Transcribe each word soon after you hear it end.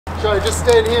Should I just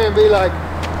stand here and be like,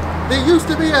 there used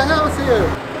to be a house here?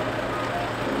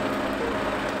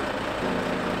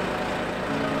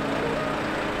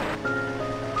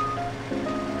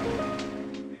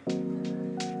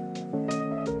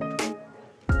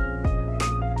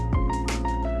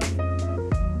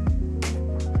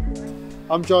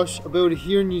 I'm Josh, a builder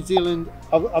here in New Zealand.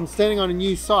 I'm standing on a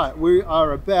new site. We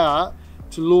are about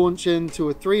to launch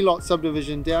into a 3-lot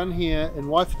subdivision down here in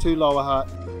Waifatu, Lower Hutt.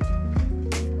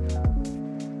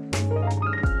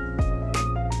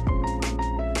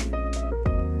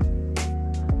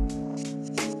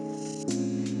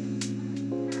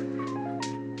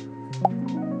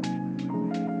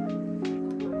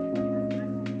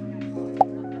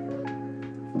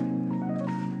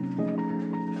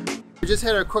 We just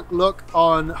had a quick look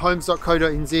on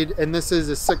homes.co.nz, and this is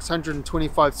a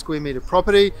 625 square metre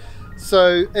property.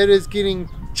 So it is getting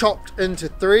chopped into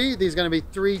 3. There's going to be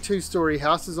 3 2-storey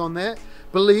houses on that.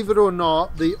 Believe it or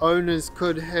not, the owners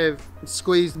could have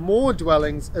squeezed more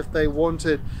dwellings if they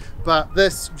wanted, but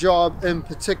this job in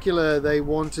particular, they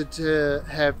wanted to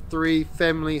have 3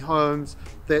 family homes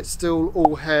that still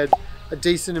all had a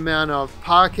decent amount of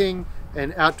parking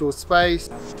and outdoor space.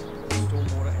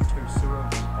 Stormwater and 2 sewer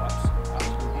pipes up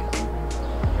through here.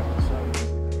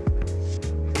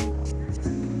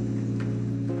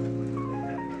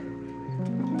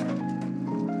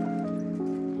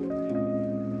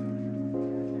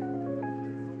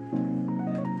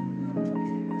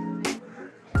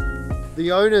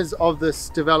 The owners of this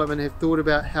development have thought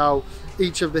about how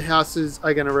each of the houses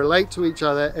are going to relate to each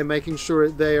other and making sure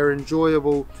that they are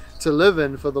enjoyable to live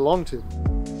in for the long term.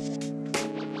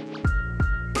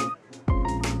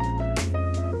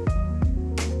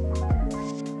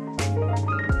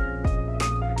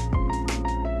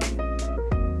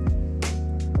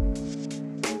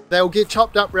 They'll get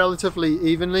chopped up relatively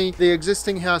evenly. The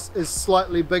existing house is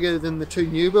slightly bigger than the 2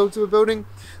 new builds we're building.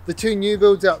 The 2 new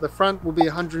builds out the front will be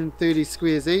 130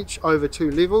 squares each over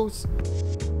 2 levels.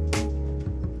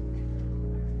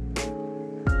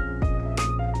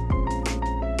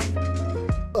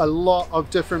 A lot of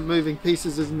different moving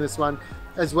pieces in this one,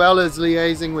 as well as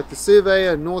liaising with the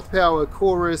surveyor, North Power,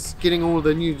 Chorus, getting all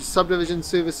the new subdivision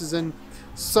services in.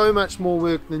 So much more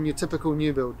work than your typical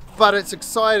new build, but it's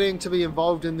exciting to be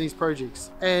involved in these projects,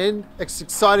 and it's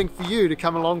exciting for you to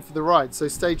come along for the ride, so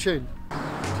stay tuned.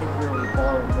 Temporarily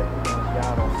borrowed that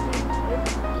yard off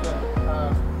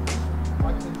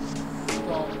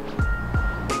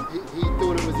He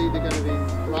thought it was either going to be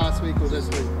last week or this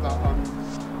week,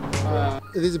 but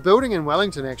there's a building in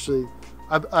Wellington actually,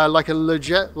 like a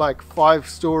legit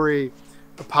 5-storey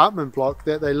apartment block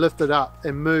that they lifted up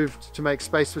and moved to make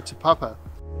space for Te Papa.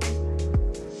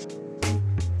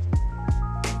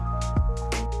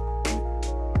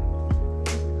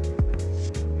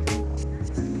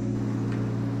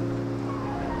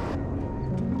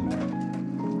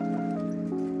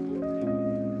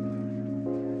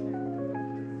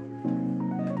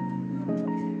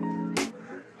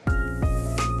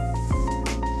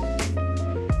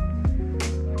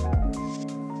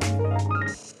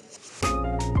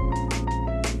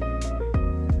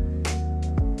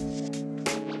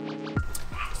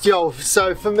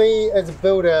 So for me as a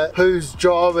builder whose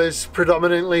job is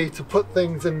predominantly to put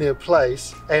things in their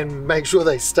place and make sure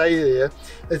they stay there,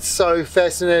 it's so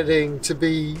fascinating to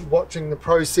be watching the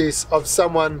process of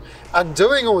someone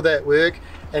undoing all that work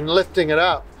and lifting it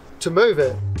up to move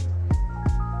it.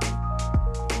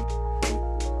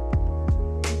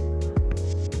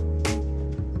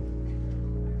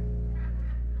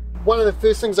 One of the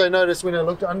first things I noticed when I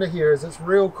looked under here is it's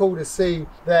real cool to see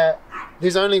that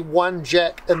there's only 1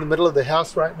 jack in the middle of the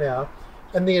house right now,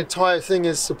 and the entire thing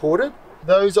is supported.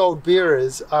 Those old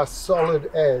bearers are solid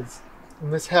as,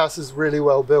 and this house is really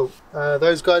well built.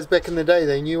 Those guys back in the day,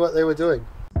 they knew what they were doing.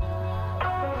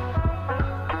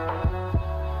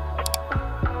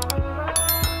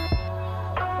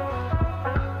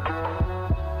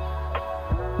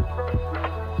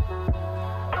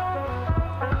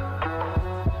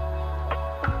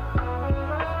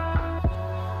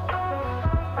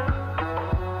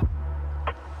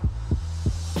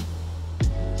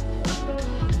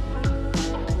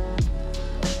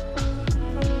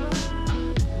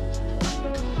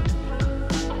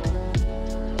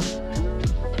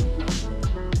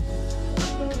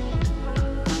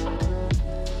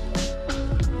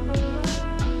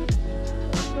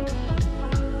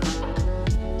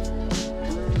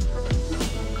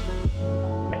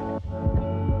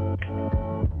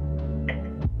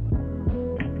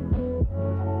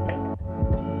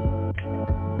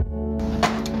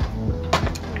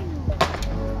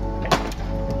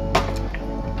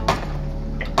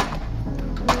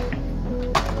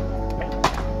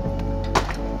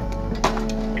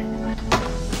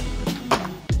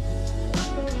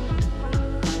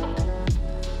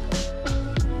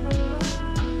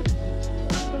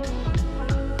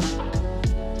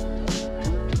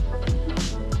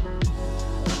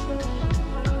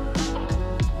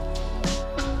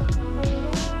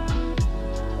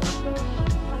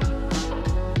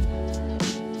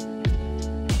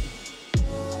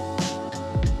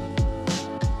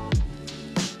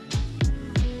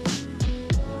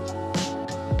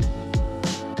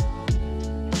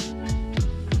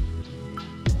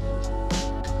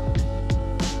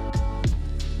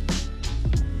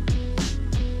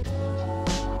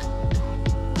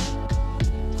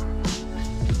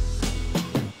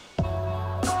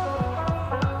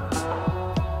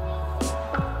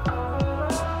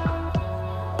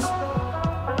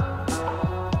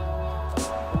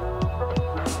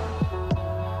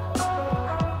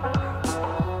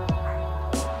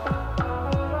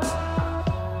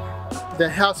 the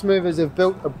house movers have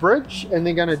built a bridge and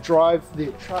they're going to drive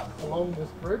their truck along this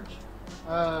bridge.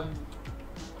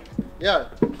 Yeah,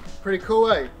 pretty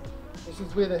cool, eh? This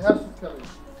is where the house is coming.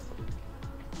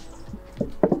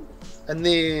 And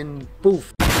then,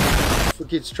 poof, it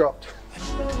gets dropped.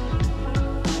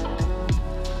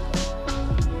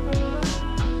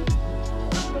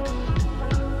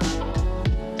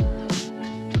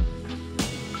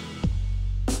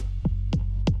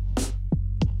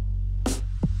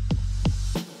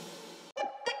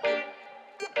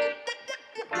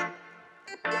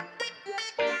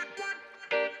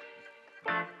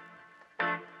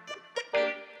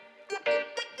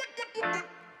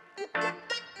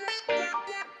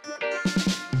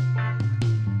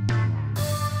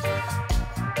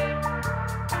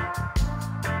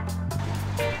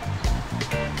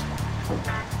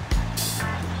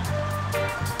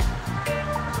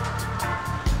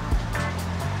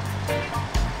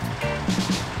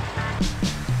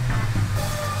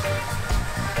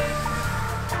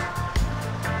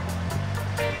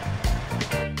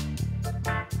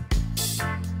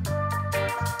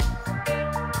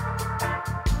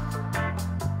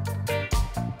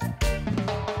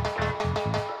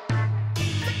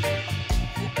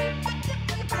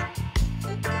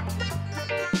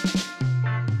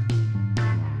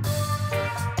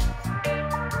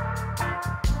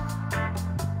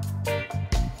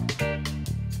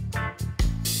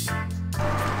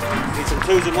 Need some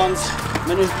 2s and 1s,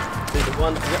 mini, 2s and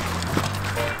 1s, yep.